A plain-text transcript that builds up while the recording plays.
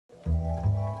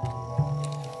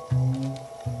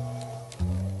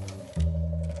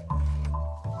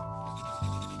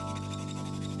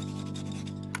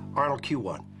Final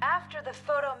Q1. After the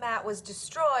photo mat was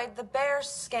destroyed, the bear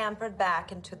scampered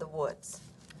back into the woods.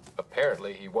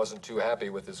 Apparently, he wasn't too happy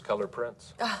with his color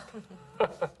prints.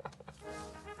 From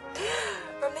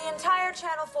the entire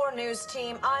Channel 4 news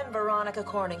team, I'm Veronica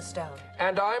Corningstone.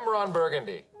 And I'm Ron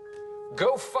Burgundy.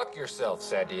 Go fuck yourself,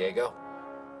 San Diego.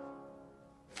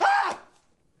 Ah!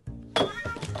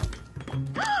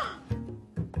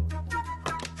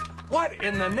 What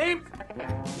in the name?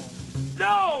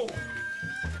 No!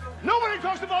 Nobody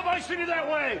talks about my city that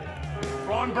way!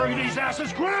 Ron Burgundy's ass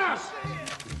is grass!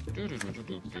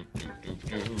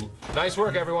 Nice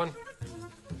work, everyone.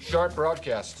 Sharp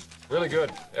broadcast. Really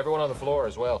good. Everyone on the floor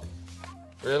as well.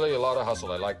 Really a lot of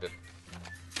hustle. I liked it.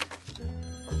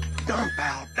 Dump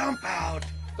out, dump out.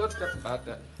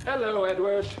 Hello,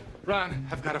 Edward. Ron,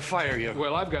 I've got to fire you.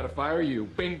 Well, I've got to fire you.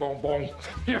 Bing, bong, bong.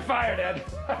 You're fired, Ed.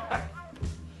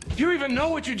 Do you even know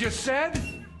what you just said?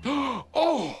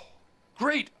 Oh,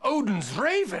 great Odin's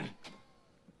Raven.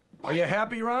 Are you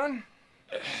happy, Ron?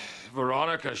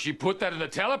 Veronica, she put that in the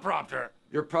teleprompter.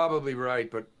 You're probably right,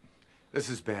 but this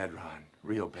is bad, Ron.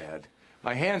 Real bad.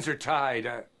 My hands are tied.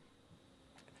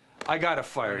 I gotta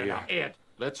fire you. Ed,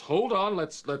 let's hold on.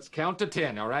 Let's count to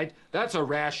 10, all right? That's a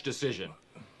rash decision.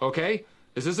 Okay?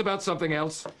 Is this about something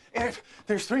else? Ed,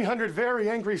 there's 300 very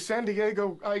angry San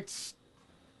Diegoites.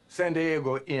 San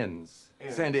Diegoans.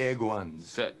 San Diegoans.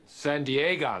 San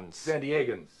Diegans. San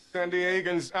Diegans. San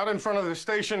Diegans out in front of the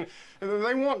station.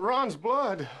 They want Ron's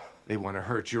blood. They want to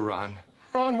hurt you, Ron.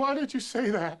 Ron, why did you say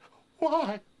that?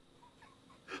 Why?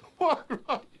 Why,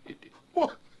 Ron?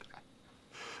 What?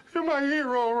 You're my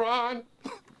hero, Ron.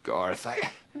 Garth,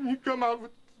 You come out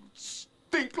with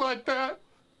stink like that.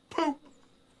 Poop.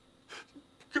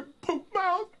 Poop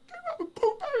mouth.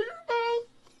 Poop out of your mouth.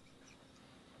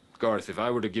 Garth, if I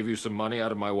were to give you some money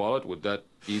out of my wallet, would that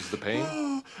ease the pain?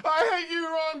 I hate you,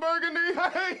 Ron Burgundy. I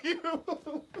hate you. Ron,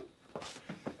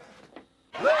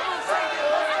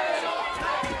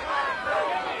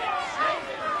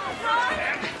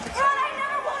 I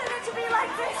never wanted it to be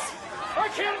like this. I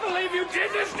can't believe you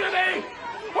did this to me!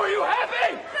 Were you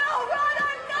happy? No, Ron,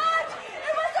 I'm not.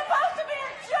 It was supposed to be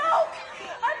a joke.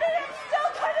 I mean, it's still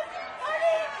kind of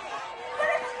funny, but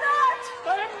it's not.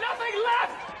 I have nothing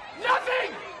left!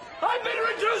 Nothing! I've been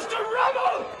reduced to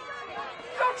rubble!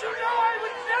 Don't you know I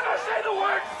would never say the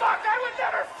word fuck? I would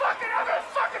never fucking ever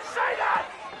fucking say that!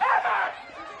 Ever!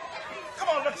 Come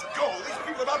on, let's go. These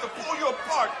people are about to pull you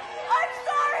apart. I'm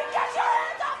sorry. Get your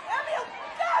hands off him, you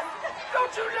dust.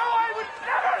 Don't you know I would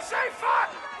never say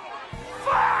fuck?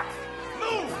 Fuck!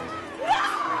 Move!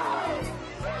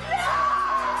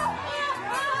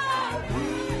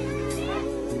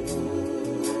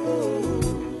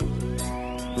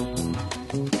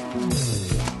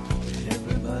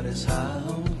 Everybody's high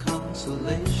on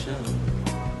consolation.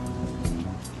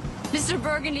 Mr.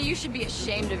 Burgundy, you should be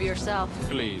ashamed of yourself.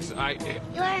 Please,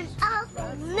 You're an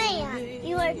awful man.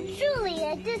 You are truly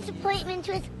a disappointment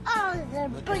to us all, Sir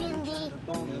Burgundy.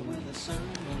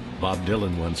 Bob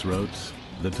Dylan once wrote,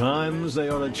 "The times they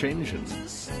are a-changin'."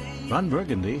 Ron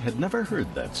Burgundy had never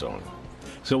heard that song.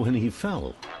 So when he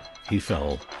fell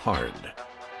hard.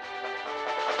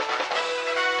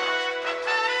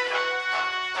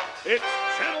 It's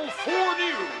Channel 4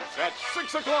 News at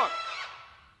 6 o'clock.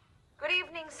 Good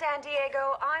evening, San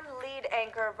Diego. I'm lead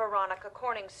anchor Veronica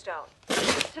Corningstone.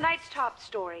 Tonight's top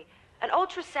story, an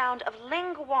ultrasound of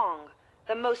Ling Wong,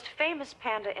 the most famous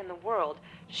panda in the world,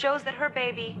 shows that her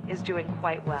baby is doing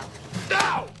quite well.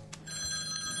 No!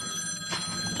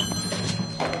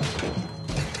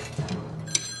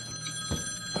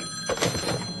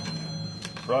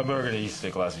 Ron Burgundy,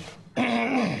 stay classy.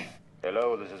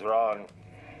 Hello, this is Ron.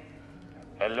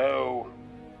 Hello.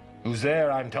 Who's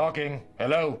there? I'm talking.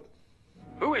 Hello.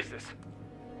 Who is this?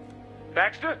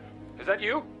 Baxter? Is that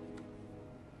you?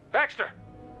 Baxter!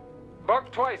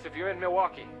 Bark twice if you're in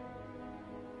Milwaukee.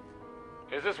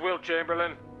 Is this Will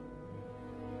Chamberlain?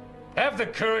 Have the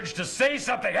courage to say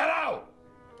something. Hello!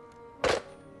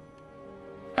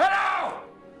 Hello!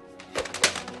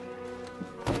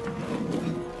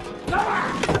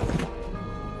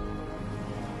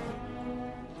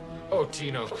 Oh,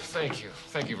 Tino, thank you.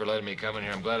 Thank you for letting me come in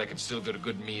here. I'm glad I can still get a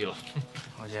good meal.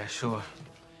 Oh, yeah, sure.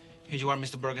 Here you are,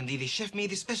 Mr. Burgundy. The chef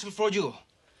made it special for you.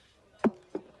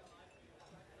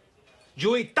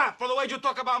 You eat that for the way you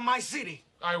talk about my city.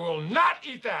 I will not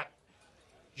eat that.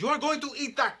 You are going to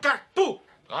eat that cat poop.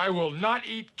 I will not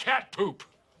eat cat poop.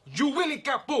 You will eat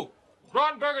cat poop.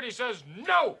 Ron Burgundy says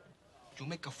no. You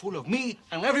make a fool of me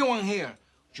and everyone here.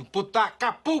 You put that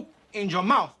cat poop in your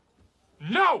mouth.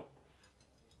 No.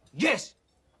 Yes.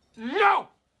 No.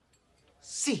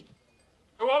 Si.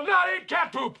 I will not eat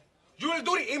cat poop. You will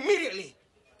do it immediately.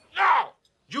 No!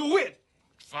 You will.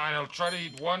 Fine, I'll try to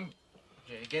eat one.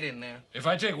 Okay, get in there. If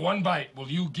I take one bite, will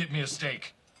you get me a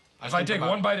steak? If I take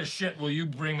one bite of shit, will you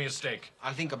bring me a steak?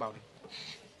 I'll think about it.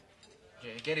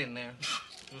 Okay, get in there.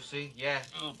 You see? Yeah.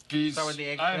 Oh, peace. Start with the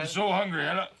egg. I'm so hungry.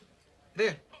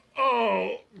 There.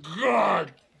 Oh,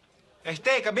 God. A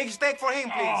steak, a big steak for him,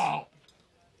 please. Oh.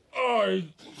 Oh.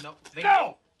 No.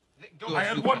 No! Go. I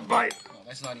had one bite. No,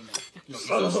 that's not enough. Look,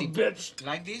 Son of a see, bitch.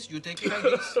 like this, you take it like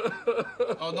this.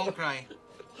 Oh, don't cry.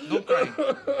 Don't cry.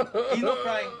 He's not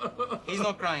crying. He's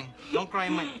not crying. Don't cry,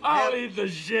 man. I'll eat the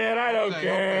shit. I don't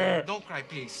care. Okay. Don't cry,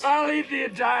 please. I'll eat the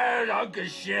entire hunk of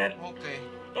shit. Okay.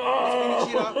 Oh.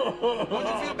 Let's finish it up. Don't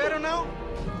you feel better now?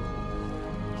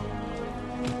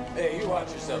 Hey, you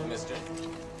watch yourself, mister.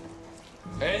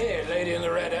 Hey, lady in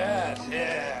the red hat.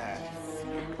 Yeah.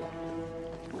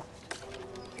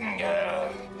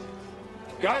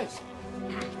 Guys,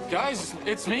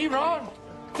 it's me, Ron.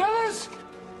 Fellas!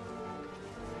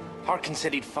 Harkin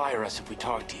said he'd fire us if we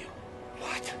talked to you.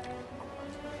 What?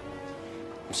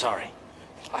 I'm sorry.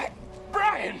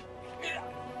 Brian!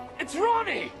 It's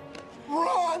Ronnie!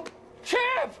 Ron!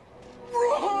 Champ!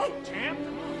 Ron! Champ?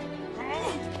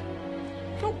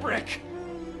 No, Brick.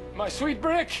 My sweet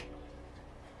Brick.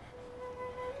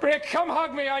 Brick, come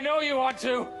hug me. I know you want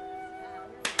to.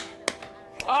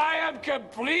 I am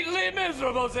completely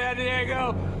miserable, San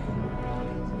Diego.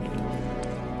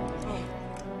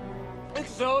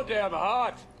 It's so damn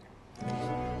hot.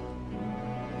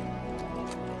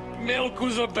 Milk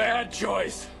was a bad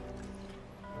choice.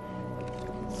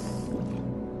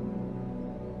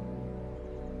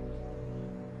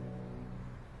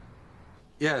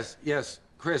 Yes.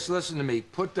 Chris, listen to me.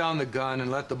 Put down the gun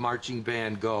and let the marching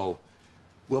band go.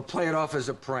 We'll play it off as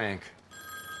a prank.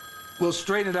 We'll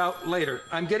straighten it out later.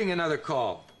 I'm getting another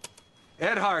call.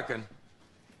 Ed Harkin.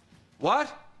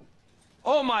 What?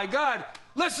 Oh, my God.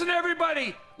 Listen,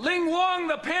 everybody. Ling Wong,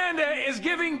 the panda, is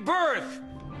giving birth.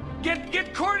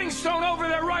 Get Corningstone over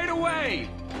there right away.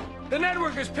 The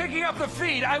network is picking up the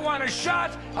feed. I want a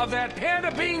shot of that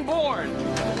panda being born.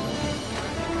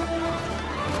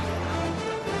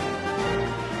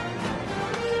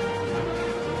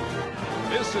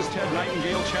 This is Ted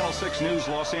Nightingale, Channel 6 News,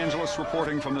 Los Angeles,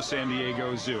 reporting from the San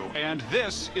Diego Zoo. And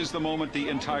this is the moment the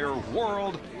entire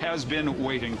world has been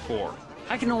waiting for.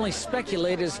 I can only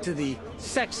speculate as to the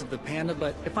sex of the panda,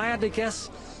 but if I had to guess,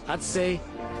 I'd say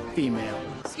female.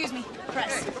 Excuse me,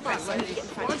 press.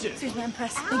 Excuse me, I'm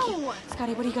press. Ow. Thank you.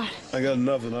 Scotty, what do you got? I got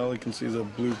nothing. All I can see is a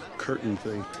blue curtain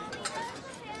thing.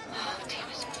 Oh, damn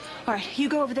it. All right, you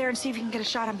go over there and see if you can get a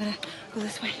shot. I'm gonna go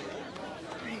this way.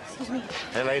 All right, excuse me.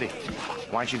 Hey, lady,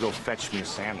 why don't you go fetch me a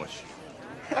sandwich?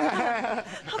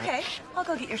 Okay, I'll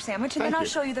go get your sandwich, and then I'll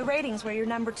show you the ratings where you're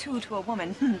number 2 to a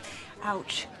woman.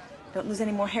 Ouch. Don't lose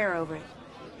any more hair over it.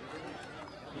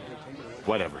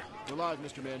 Whatever. We're live,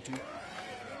 Mr. Mantu.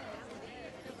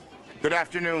 Good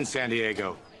afternoon, San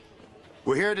Diego.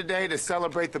 We're here today to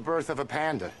celebrate the birth of a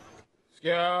panda.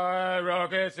 Sky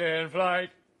rockets in flight.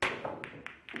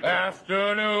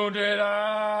 Afternoon delight.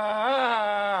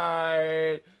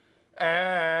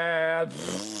 And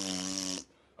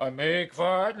I make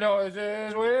fart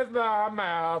noises with my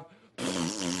mouth.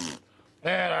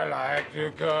 And I like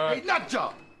to cut. Hey,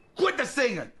 nutjob! Quit the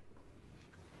singing!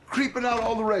 Creeping out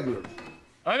all the regulars.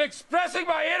 I'm expressing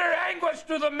my inner anguish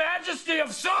to the majesty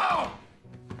of song!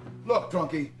 Look,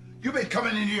 Trunky, you've been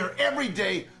coming in here every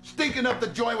day, stinking up the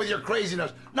joint with your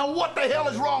craziness. Now what the hell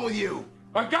is wrong with you?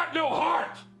 I've got no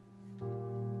heart!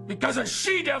 Because a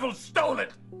she-devil stole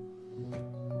it!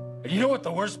 And you know what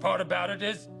the worst part about it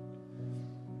is?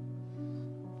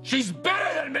 She's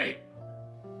better than me!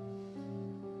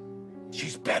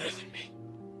 She's better than me.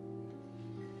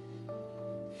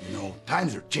 You know,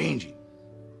 times are changing.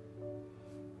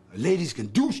 Ladies can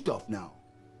do stuff now.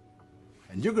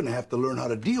 And you're gonna have to learn how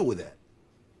to deal with that.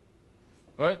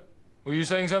 What? Were you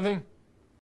saying something?